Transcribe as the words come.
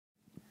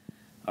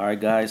All right,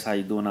 guys, how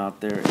you doing out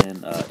there in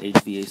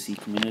HVAC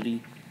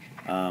community?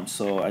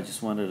 So I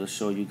just wanted to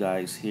show you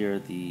guys here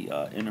the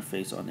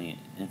interface on the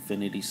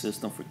Infinity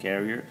system for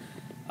Carrier,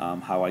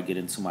 how I get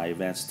into my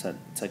advanced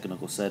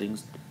technical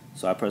settings.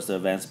 So I press the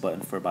advanced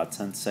button for about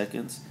 10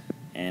 seconds,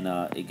 and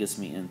it gets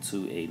me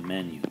into a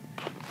menu.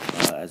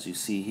 As you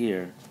see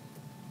here,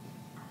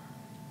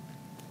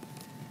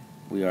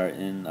 we are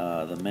in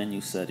the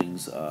menu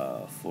settings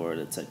for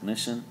the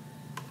technician,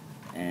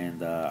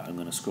 and I'm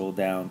going to scroll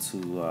down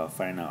to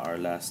find out our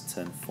last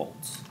 10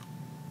 faults.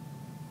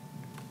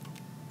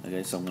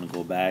 Okay, so I'm going to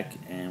go back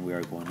and we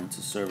are going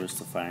into service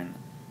to find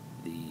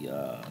the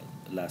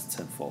last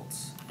 10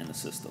 faults in the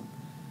system.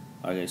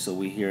 Okay, so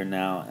we're here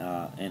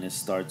now, and it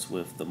starts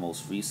with the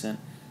most recent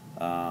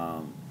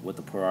with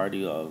the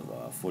priority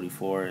of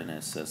 44, and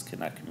it says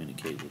cannot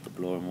communicate with the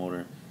blower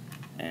motor,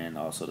 and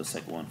also the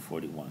second one,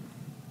 41.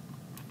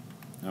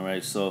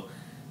 Alright, so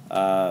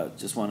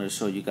just wanted to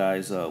show you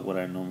guys what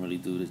I normally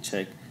do to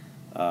check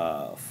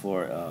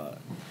for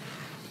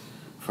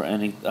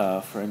any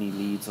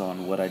leads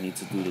on what I need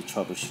to do to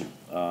troubleshoot.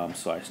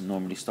 So I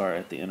normally start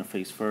at the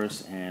interface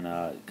first, and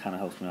it kind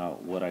of helps me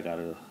out where I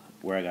gotta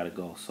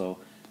go. So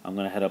I'm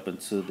gonna head up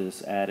into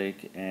this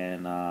attic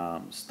and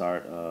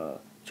start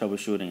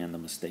troubleshooting and the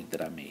mistake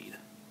that I made.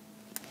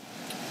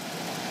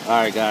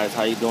 Alright guys,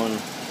 how you doing?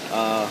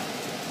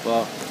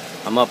 Well,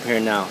 I'm up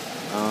here now.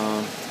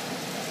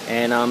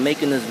 And I'm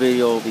making this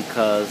video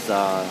because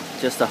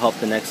just to help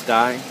the next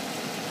guy.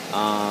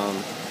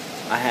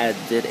 I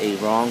did a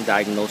wrong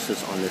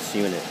diagnosis on this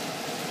unit.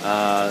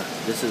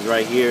 This is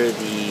right here,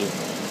 the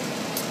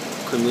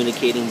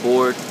communicating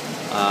board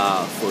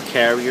for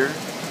Carrier.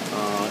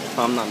 If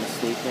I'm not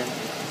mistaken,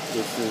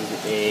 this is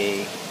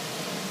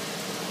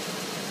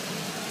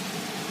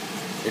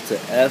it's a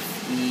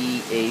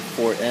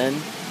FEA4N.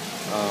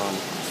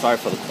 Sorry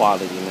for the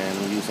quality, man.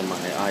 I'm using my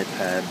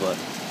iPad, but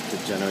the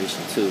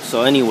Generation 2.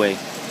 So anyway,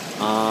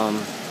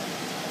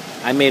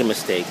 I made a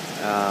mistake.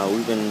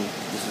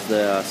 This is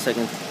the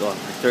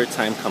third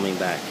time coming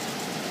back.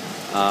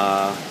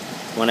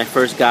 When I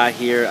first got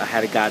here, I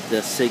had got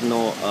the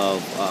signal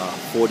of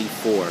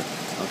 44.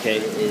 Okay,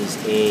 it is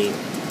a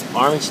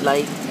orange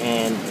light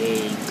and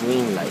a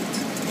green light,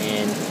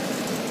 and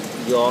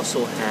you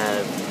also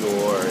have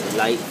your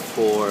light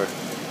for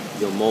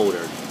your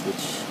motor,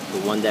 which the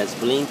one that's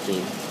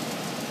blinking.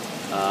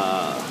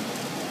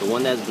 The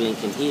one that's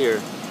blinking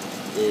here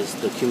is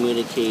the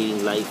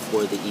communicating light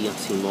for the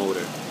EMC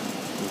motor.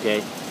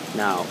 Okay,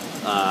 now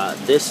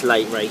this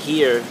light right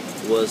here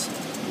was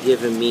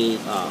giving me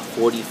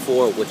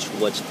 44, which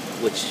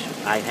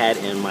I had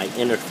in my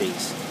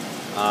interface,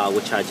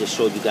 which I just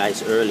showed you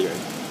guys earlier.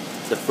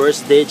 The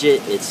first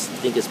digit, I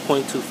think it's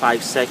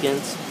 0.25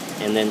 seconds,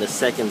 and then the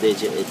second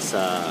digit, it's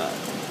a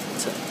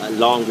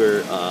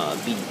longer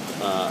beat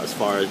as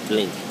far as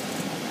blink,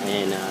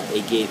 and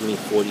it gave me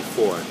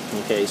 44.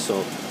 Okay,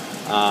 so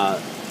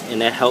and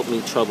that helped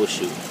me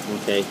troubleshoot.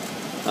 Okay,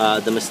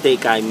 the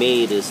mistake I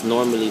made is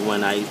normally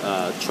when I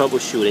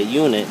troubleshoot a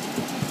unit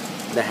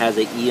that has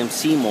an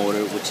EMC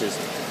motor, which is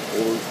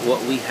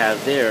what we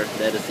have there,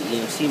 that is the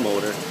EMC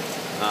motor,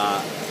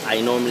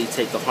 I normally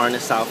take the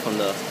harness out from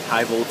the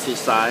high voltage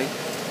side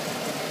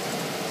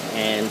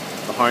and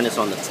the harness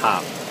on the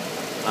top.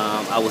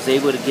 I was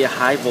able to get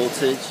high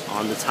voltage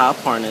on the top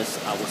harness.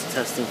 I was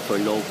testing for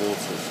low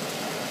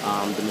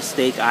voltage. The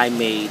mistake I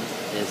made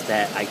is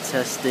that I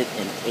tested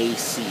an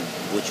AC,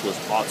 which was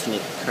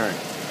alternate current.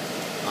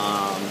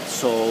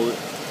 So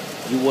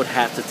you would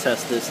have to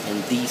test this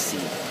in DC,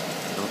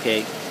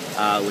 okay,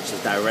 which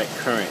is direct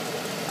current.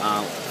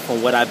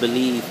 From what I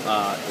believe,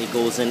 it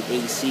goes in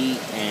AC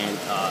and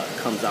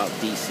comes out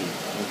DC.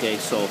 Okay,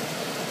 so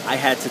I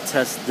had to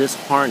test this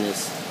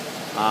harness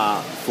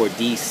for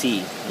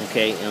DC.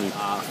 Okay, and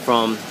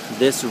from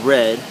this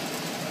red,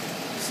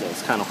 so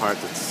it's kind of hard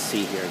to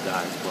see here,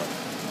 guys, but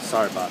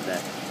sorry about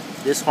that.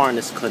 This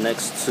harness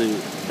connects to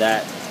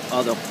that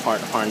other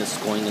part harness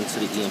going into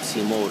the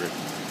EMC motor.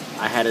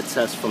 I had to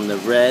test from the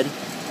red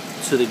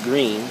to the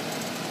green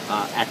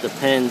at the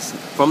pins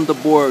from the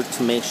board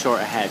to make sure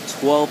I had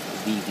 12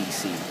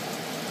 VDC.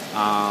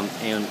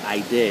 And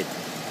I did.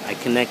 I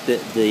connected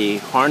the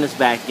harness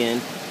back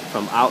in,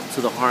 from out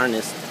to the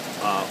harness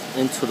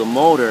into the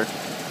motor.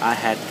 I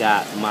had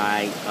got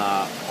my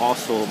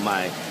also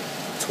my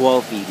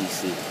 12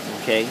 VDC.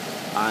 Okay,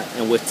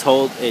 and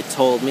it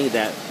told me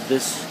that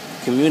this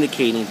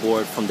communicating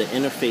board from the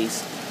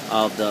interface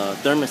of the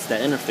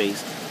thermostat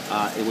interface,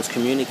 it was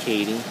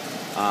communicating,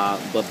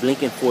 but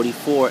blinking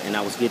 44, and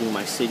I was getting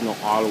my signal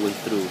all the way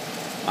through.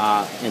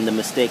 And the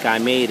mistake I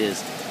made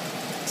is,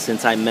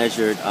 since I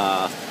measured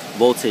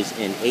voltage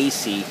in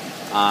AC,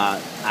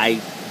 I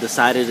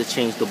decided to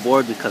change the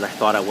board because I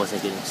thought I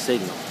wasn't getting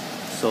signal.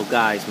 So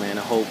guys, man,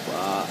 I hope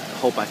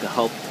I can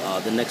help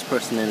the next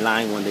person in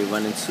line when they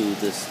run into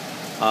this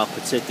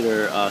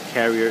particular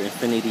Carrier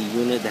Infinity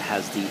unit that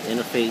has the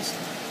interface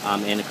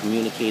and a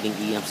communicating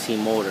EMC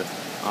motor,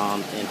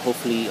 and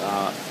hopefully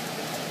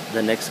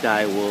the next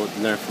guy will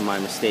learn from my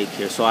mistake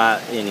here. So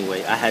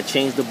anyway, I had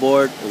changed the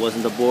board. It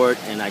wasn't the board,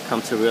 and I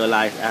come to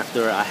realize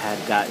after I had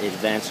got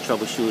advanced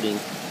troubleshooting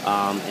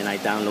and I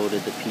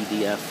downloaded the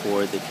PDF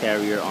for the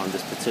carrier on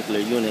this particular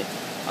unit,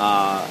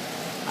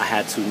 I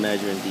had to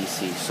measure in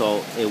DC.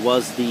 So it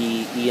was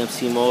the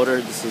EMC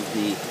motor. This is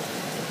the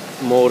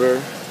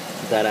motor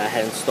that I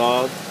had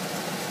installed,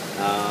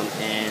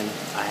 and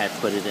I had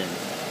put it in.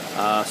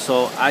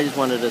 So I just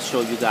wanted to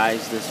show you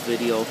guys this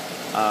video,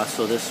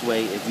 so this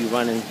way if you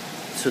run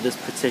into this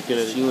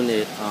particular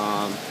unit,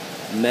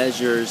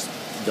 measures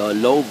the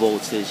low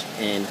voltage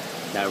in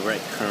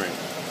direct current,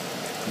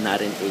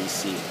 not in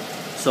AC.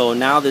 So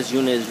now this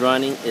unit is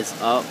running, it's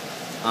up,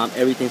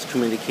 everything's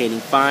communicating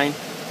fine,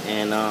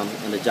 and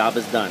the job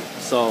is done.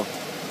 So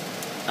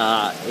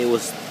it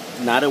was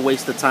not a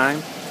waste of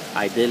time.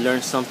 I did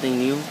learn something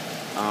new,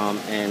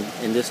 and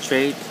in this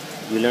trade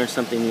we learn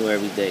something new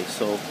every day.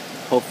 So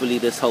hopefully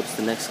this helps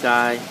the next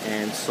guy,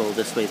 and so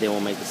this way they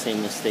won't make the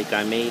same mistake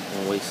I made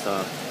and waste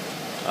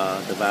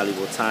the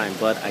valuable time.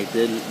 But I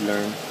did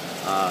learn,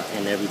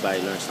 and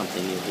everybody learned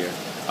something new here.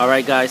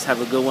 Alright guys,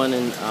 have a good one,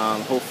 and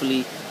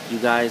hopefully you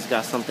guys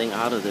got something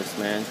out of this,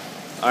 man.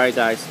 Alright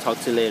guys, talk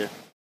to you later.